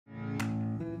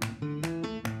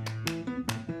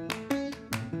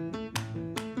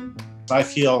I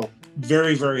feel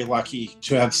very, very lucky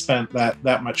to have spent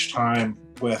that much time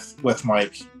with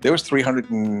Mike. There was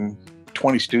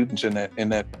 320 students in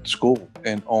that school,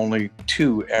 and only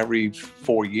 2 every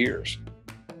 4 years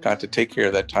got to take care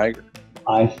of that tiger.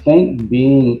 I think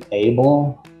being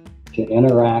able to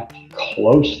interact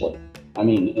closely, I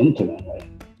mean intimately,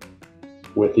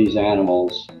 with these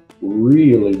animals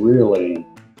really, really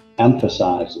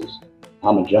emphasizes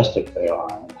how majestic they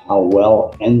are and how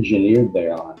well engineered they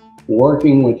are.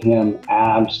 Working with him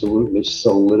absolutely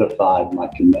solidified my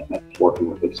commitment to working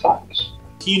with exotics.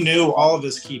 He knew all of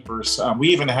his keepers. We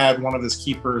even had one of his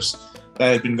keepers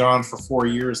that had been gone for 4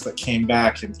 years that came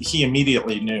back, and he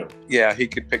immediately knew. Yeah, he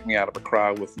could pick me out of a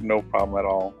crowd with no problem at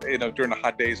all. You know, during the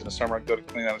hot days in the summer, I'd go to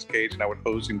clean out his cage and I would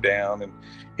hose him down, and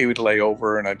he would lay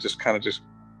over, and I'd just kind of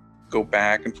go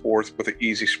back and forth with an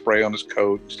easy spray on his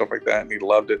coat and stuff like that, and he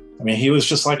loved it. I mean, he was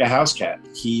just like a house cat.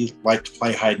 He liked to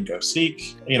play hide and go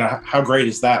seek. You know, how great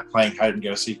is that, playing hide and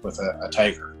go seek with a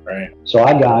tiger, right? So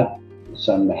I got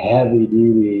some heavy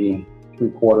duty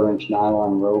 3/4 inch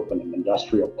nylon rope and an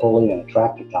industrial pulley and a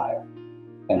tractor tire,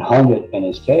 and hung it in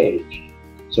his cage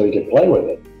so he could play with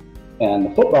it. And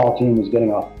the football team was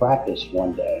getting off practice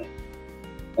one day,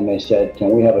 and they said, "Can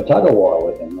we have a tug of war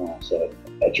with him?" And I said,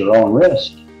 "At your own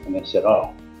risk." And they said,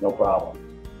 "Oh, no problem."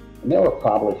 And there were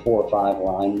probably 4 or 5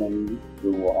 linemen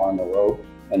who were on the rope,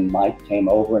 and Mike came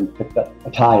over and picked up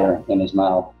a tire in his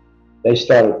mouth. They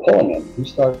started pulling him. He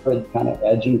started kind of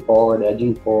edging forward.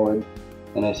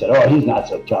 And they said, "Oh, he's not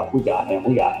so tough. We got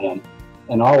him.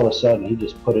 And all of a sudden, he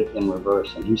just put it in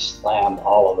reverse, and he slammed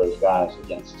all of those guys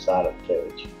against the side of the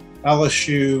cage.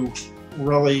 LSU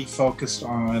really focused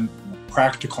on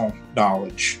practical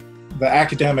knowledge. The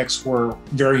academics were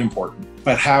very important,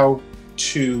 but how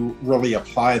to really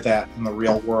apply that in the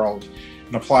real world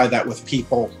and apply that with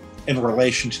people in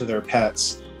relation to their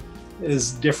pets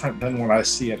is different than what I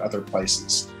see at other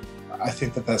places. I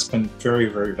think that that's been very,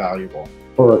 very valuable.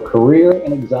 For a career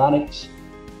in exotics,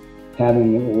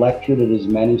 having lectured at as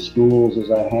many schools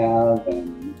as I have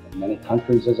and in many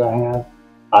countries as I have,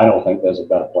 I don't think there's a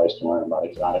better place to learn about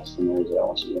exotics than there is at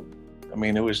LSU. I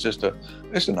mean, it was just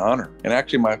an honor. And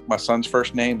actually, my son's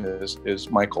first name is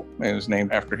Michael, and is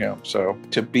named after him. So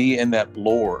to be in that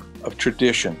lore of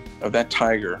tradition of that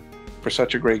tiger for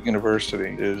such a great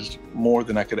university is more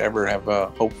than I could ever have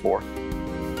hoped for.